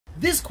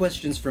This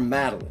question's from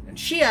Madeline, and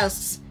she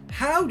asks,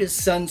 how does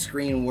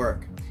sunscreen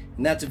work?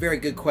 And that's a very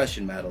good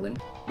question, Madeline.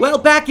 Well,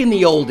 back in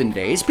the olden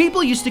days,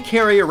 people used to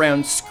carry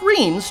around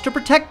screens to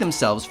protect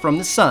themselves from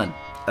the sun.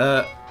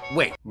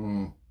 Wait.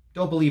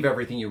 Don't believe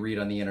everything you read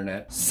on the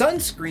internet.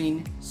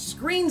 Sunscreen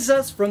screens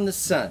us from the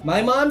sun.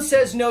 My mom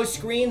says no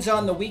screens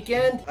on the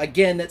weekend.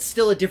 Again, that's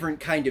still a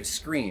different kind of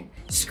screen.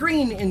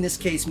 Screen in this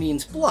case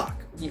means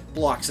block. It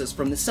blocks us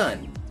from the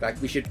sun. In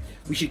fact, we should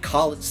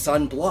call it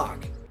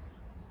sunblock.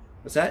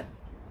 What's that?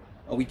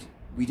 Oh, we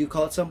do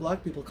call it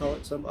sunblock? People call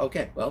it sun.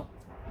 Okay, well,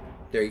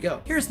 there you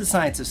go. Here's the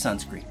science of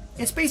sunscreen.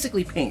 It's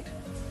basically paint.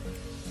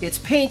 It's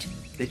paint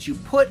that you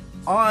put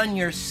on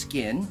your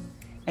skin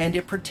and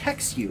it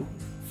protects you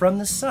from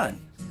the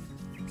sun.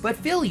 But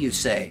Phil, you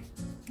say,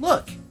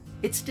 look,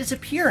 it's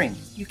disappearing.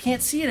 You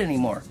can't see it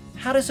anymore.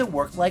 How does it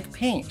work like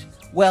paint?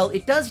 Well,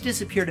 it does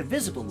disappear to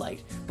visible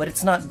light, but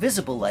it's not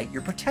visible light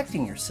you're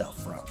protecting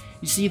yourself from.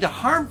 You see, the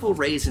harmful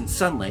rays in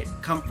sunlight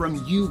come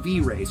from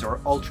UV rays,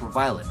 or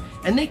ultraviolet,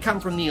 and they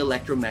come from the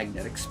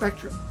electromagnetic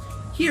spectrum.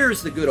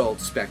 Here's the good old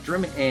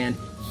spectrum, and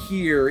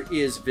here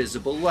is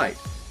visible light.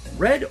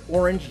 Red,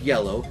 orange,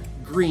 yellow,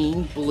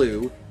 green,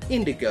 blue,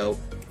 indigo,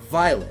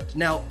 violet.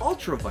 Now,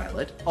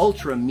 ultraviolet,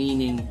 ultra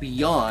meaning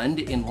beyond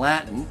in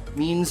Latin,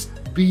 means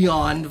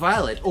beyond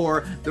violet,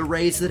 or the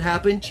rays that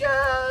happen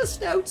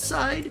just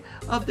outside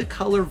of the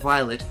color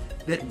violet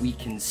that we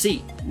can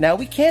see. Now,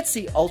 we can't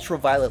see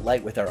ultraviolet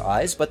light with our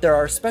eyes, but there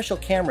are special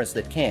cameras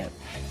that can.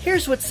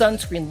 Here's what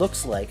sunscreen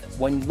looks like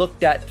when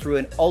looked at through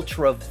an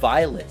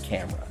ultraviolet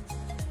camera.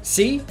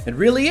 See, it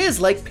really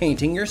is like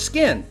painting your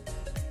skin.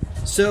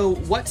 So,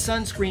 what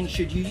sunscreen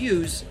should you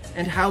use,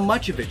 and how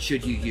much of it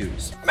should you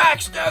use?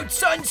 Maxed out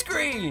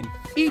sunscreen!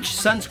 Each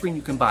sunscreen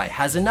you can buy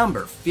has a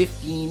number,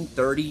 15,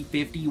 30,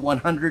 50,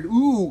 100.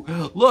 Ooh,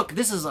 look,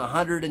 this is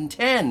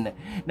 110.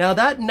 Now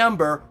that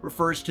number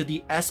refers to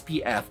the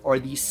SPF, or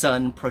the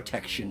sun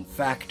protection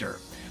factor.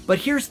 But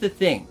here's the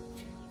thing,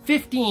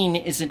 15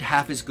 isn't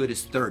half as good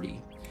as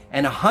 30,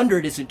 and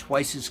 100 isn't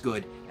twice as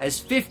good as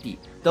 50.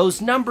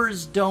 Those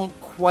numbers don't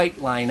quite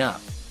line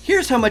up.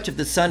 Here's how much of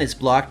the sun is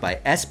blocked by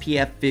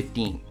SPF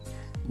 15.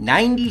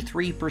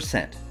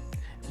 93%.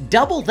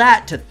 Double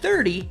that to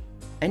 30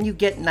 and you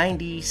get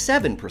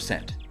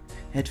 97%.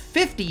 At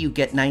 50 you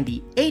get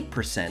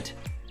 98%,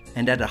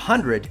 and at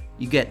 100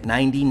 you get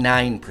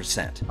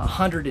 99%.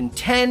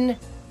 110,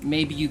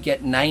 maybe you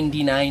get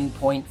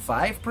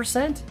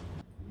 99.5%?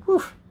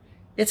 Whew.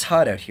 It's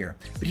hot out here.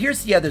 But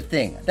here's the other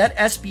thing. That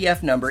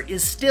SPF number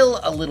is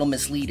still a little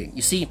misleading.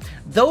 You see,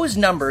 those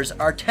numbers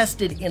are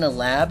tested in a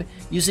lab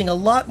using a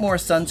lot more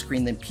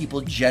sunscreen than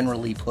people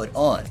generally put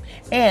on.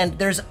 And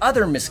there's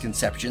other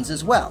misconceptions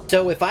as well.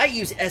 So if I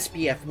use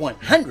SPF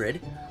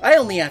 100, I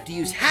only have to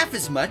use half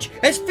as much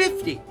as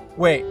 50.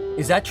 Wait,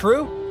 is that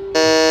true?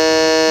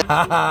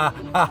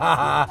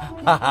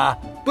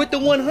 But the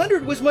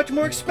 100 was much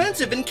more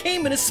expensive and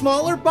came in a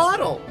smaller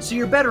bottle. So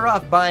you're better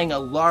off buying a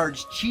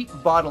large, cheap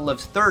bottle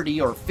of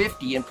 30 or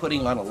 50 and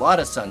putting on a lot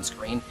of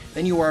sunscreen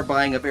than you are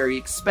buying a very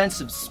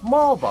expensive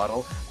small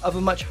bottle of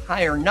a much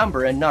higher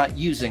number and not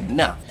using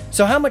enough.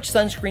 So how much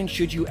sunscreen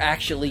should you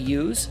actually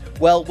use?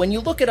 Well, when you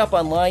look it up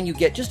online, you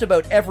get just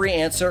about every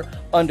answer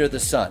under the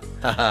sun.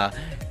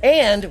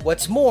 And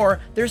what's more,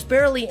 there's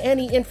barely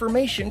any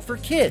information for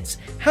kids.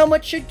 How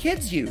much should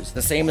kids use?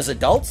 The same as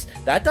adults?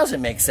 That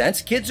doesn't make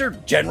sense. Kids are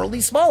generally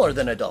smaller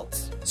than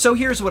adults. So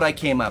here's what I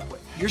came up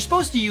with. You're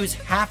supposed to use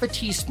half a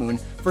teaspoon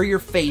for your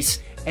face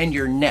and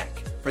your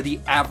neck for the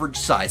average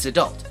size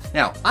adult.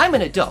 Now, I'm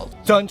an adult.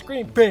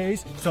 Sunscreen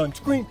face,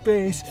 sunscreen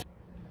face.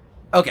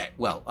 Okay,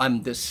 well,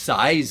 I'm the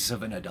size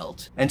of an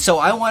adult. And so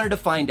I wanted to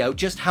find out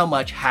just how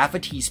much half a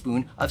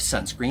teaspoon of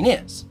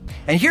sunscreen is.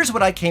 And here's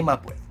what I came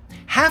up with.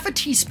 Half a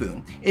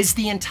teaspoon is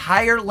the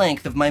entire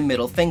length of my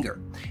middle finger.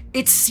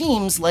 It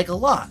seems like a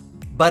lot,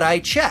 but I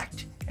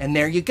checked, and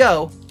there you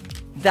go.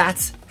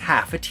 That's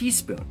half a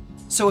teaspoon.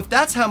 So if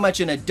that's how much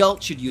an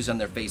adult should use on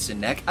their face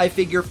and neck, I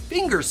figure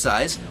finger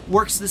size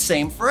works the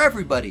same for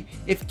everybody.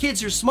 If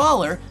kids are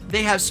smaller,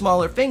 they have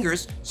smaller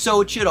fingers, so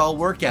it should all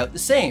work out the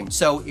same.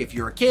 So if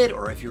you're a kid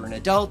or if you're an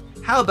adult,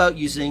 how about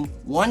using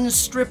one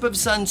strip of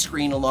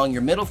sunscreen along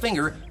your middle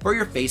finger for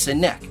your face and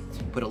neck?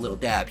 Put a little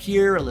dab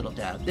here, a little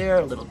dab there,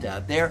 a little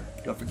dab there.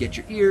 Don't forget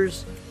your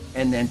ears,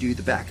 and then do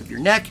the back of your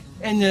neck,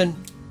 and then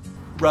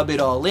rub it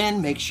all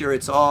in. Make sure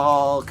it's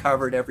all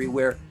covered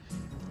everywhere.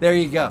 There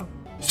you go.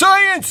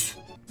 Science!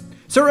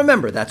 So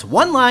remember, that's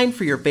one line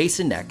for your face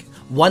and neck,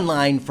 one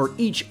line for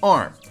each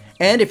arm.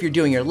 And if you're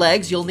doing your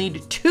legs, you'll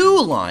need 2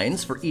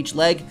 lines for each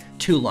leg,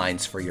 2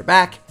 lines for your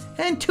back,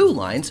 and 2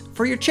 lines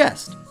for your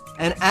chest.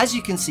 And as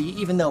you can see,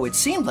 even though it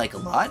seemed like a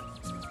lot,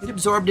 it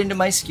absorbed into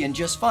my skin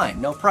just fine,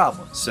 no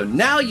problem. So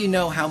now you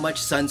know how much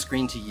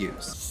sunscreen to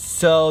use.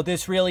 So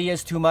this really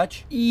is too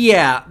much?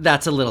 Yeah,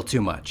 that's a little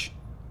too much.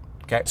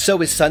 Okay.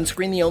 So is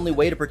sunscreen the only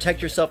way to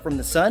protect yourself from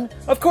the sun?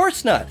 Of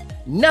course not.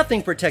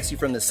 Nothing protects you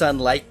from the sun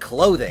like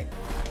clothing.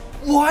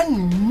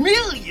 1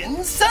 million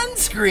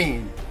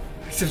sunscreen!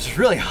 It's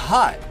really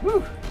hot.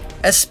 Woo.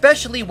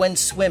 especially when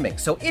swimming.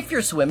 So if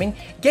you're swimming,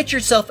 get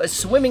yourself a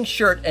swimming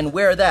shirt and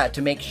wear that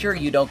to make sure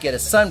you don't get a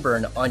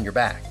sunburn on your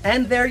back.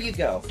 And there you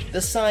go,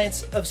 the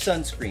science of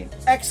sunscreen.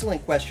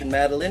 Excellent question,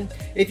 Madeline.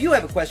 If you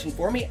have a question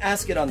for me,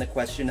 ask it on the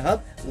question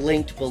hub,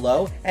 linked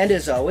below. And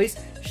as always,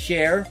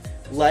 share,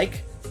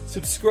 like,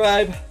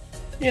 subscribe,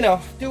 you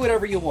know, do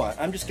whatever you want.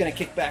 I'm just gonna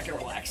kick back and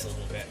relax a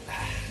little bit.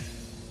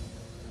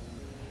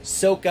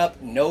 Soak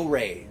up no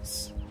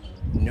rays.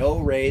 No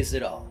rays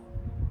at all.